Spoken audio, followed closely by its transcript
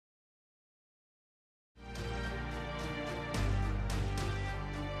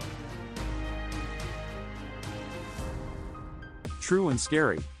true and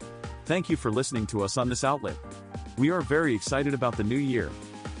scary. Thank you for listening to us on this outlet. We are very excited about the new year.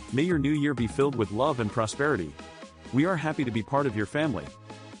 May your new year be filled with love and prosperity. We are happy to be part of your family.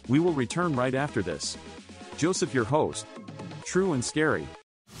 We will return right after this. Joseph, your host. True and scary.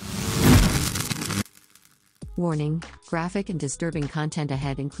 Warning: graphic and disturbing content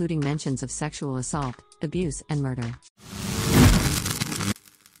ahead, including mentions of sexual assault, abuse, and murder.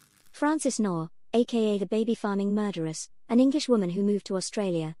 Frances Knorr, aka the baby farming murderess, an English woman who moved to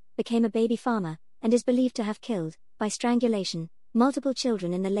Australia, became a baby farmer, and is believed to have killed, by strangulation, multiple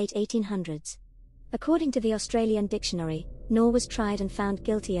children in the late 1800s. According to the Australian Dictionary, Knorr was tried and found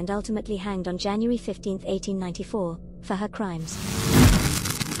guilty and ultimately hanged on January 15, 1894, for her crimes.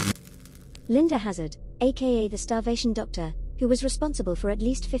 Linda Hazard, aka the Starvation Doctor, who was responsible for at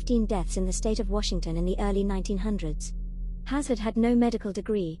least 15 deaths in the state of Washington in the early 1900s. Hazard had no medical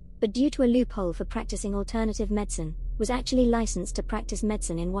degree, but due to a loophole for practicing alternative medicine, was actually licensed to practice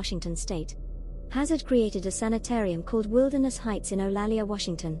medicine in Washington state. Hazard created a sanitarium called Wilderness Heights in Eulalia,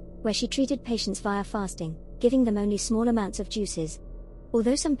 Washington, where she treated patients via fasting, giving them only small amounts of juices.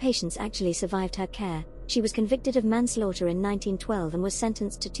 Although some patients actually survived her care, she was convicted of manslaughter in 1912 and was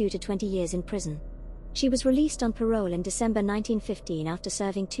sentenced to 2 to 20 years in prison. She was released on parole in December 1915 after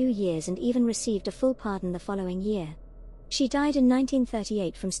serving 2 years and even received a full pardon the following year. She died in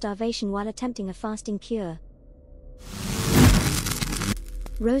 1938 from starvation while attempting a fasting cure.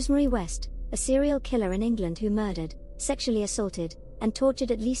 Rosemary West, a serial killer in England who murdered, sexually assaulted, and tortured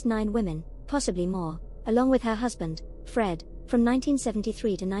at least 9 women, possibly more, along with her husband, Fred, from 1973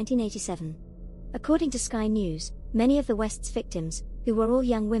 to 1987. According to Sky News, many of the West's victims, who were all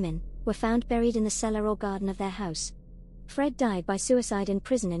young women, were found buried in the cellar or garden of their house. Fred died by suicide in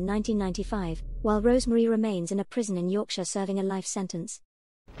prison in 1995, while Rosemary remains in a prison in Yorkshire serving a life sentence.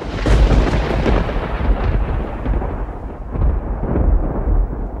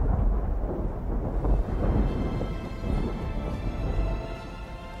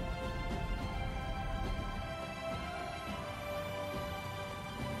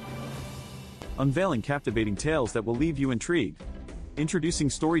 Unveiling captivating tales that will leave you intrigued.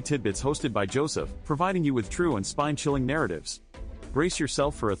 Introducing Story Tidbits, hosted by Joseph, providing you with true and spine-chilling narratives. Brace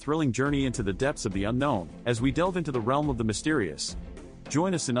yourself for a thrilling journey into the depths of the unknown, as we delve into the realm of the mysterious.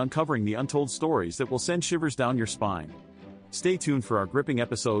 Join us in uncovering the untold stories that will send shivers down your spine. Stay tuned for our gripping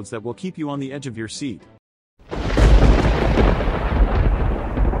episodes that will keep you on the edge of your seat.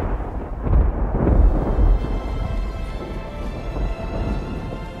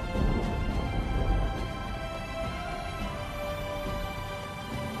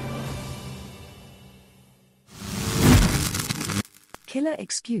 Killer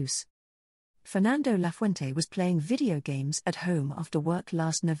excuse. Fernando Lafuente was playing video games at home after work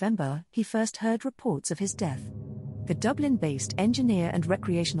last November. He first heard reports of his death. The Dublin-based engineer and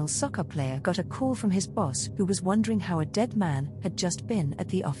recreational soccer player got a call from his boss, who was wondering how a dead man had just been at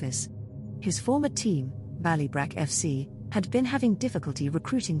the office. His former team, Ballybrack FC, had been having difficulty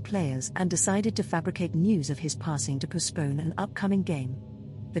recruiting players and decided to fabricate news of his passing to postpone an upcoming game.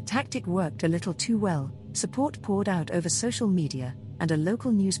 The tactic worked a little too well. Support poured out over social media, and a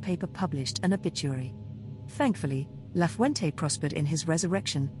local newspaper published an obituary. Thankfully, Lafuente prospered in his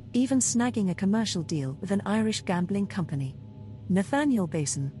resurrection, even snagging a commercial deal with an Irish gambling company. Nathaniel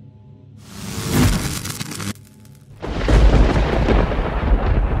Basin.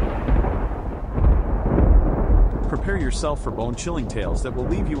 Prepare yourself for bone-chilling tales that will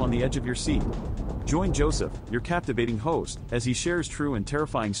leave you on the edge of your seat. Join Joseph, your captivating host, as he shares true and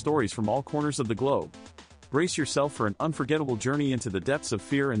terrifying stories from all corners of the globe. Brace yourself for an unforgettable journey into the depths of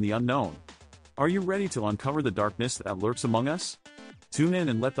fear and the unknown. Are you ready to uncover the darkness that lurks among us? Tune in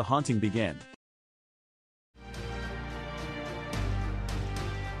and let the haunting begin.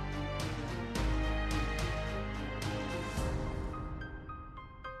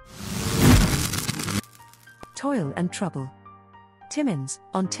 Toil and trouble. Timmins,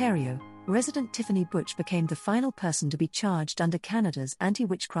 Ontario, resident Tiffany Butch became the final person to be charged under Canada's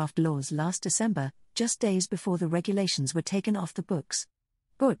anti-witchcraft laws last December, just days before the regulations were taken off the books.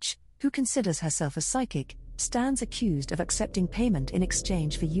 Butch, who considers herself a psychic, stands accused of accepting payment in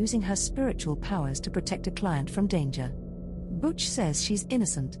exchange for using her spiritual powers to protect a client from danger. Butch says she's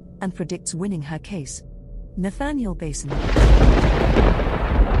innocent, and predicts winning her case. Nathaniel Basin.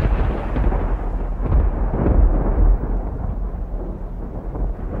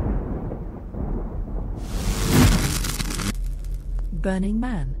 Burning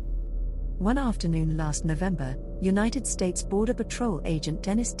Man. One afternoon last November, United States Border Patrol agent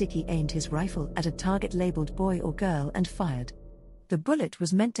Dennis Dickey aimed his rifle at a target labeled boy or girl and fired. The bullet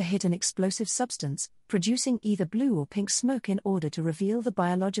was meant to hit an explosive substance, producing either blue or pink smoke in order to reveal the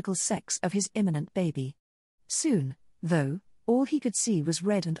biological sex of his imminent baby. Soon, though, all he could see was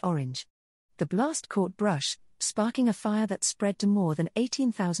red and orange. The blast caught brush, sparking a fire that spread to more than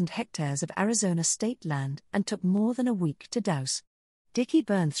 18,000 hectares of Arizona state land and took more than a week to douse. Dickie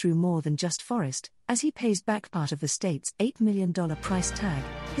burned through more than just forest. As he pays back part of the state's $8 million price tag,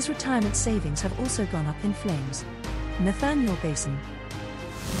 his retirement savings have also gone up in flames. Nathaniel Basin.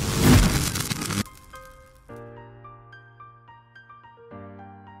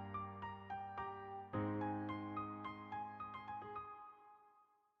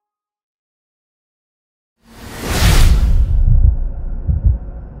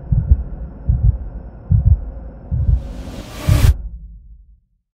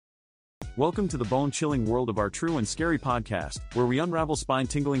 Welcome to the bone-chilling world of our true and scary podcast, where we unravel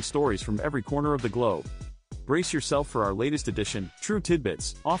spine-tingling stories from every corner of the globe. Brace yourself for our latest edition, True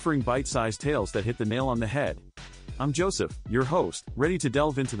Tidbits, offering bite-sized tales that hit the nail on the head. I'm Joseph, your host, ready to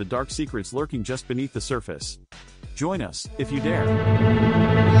delve into the dark secrets lurking just beneath the surface. Join us, if you dare.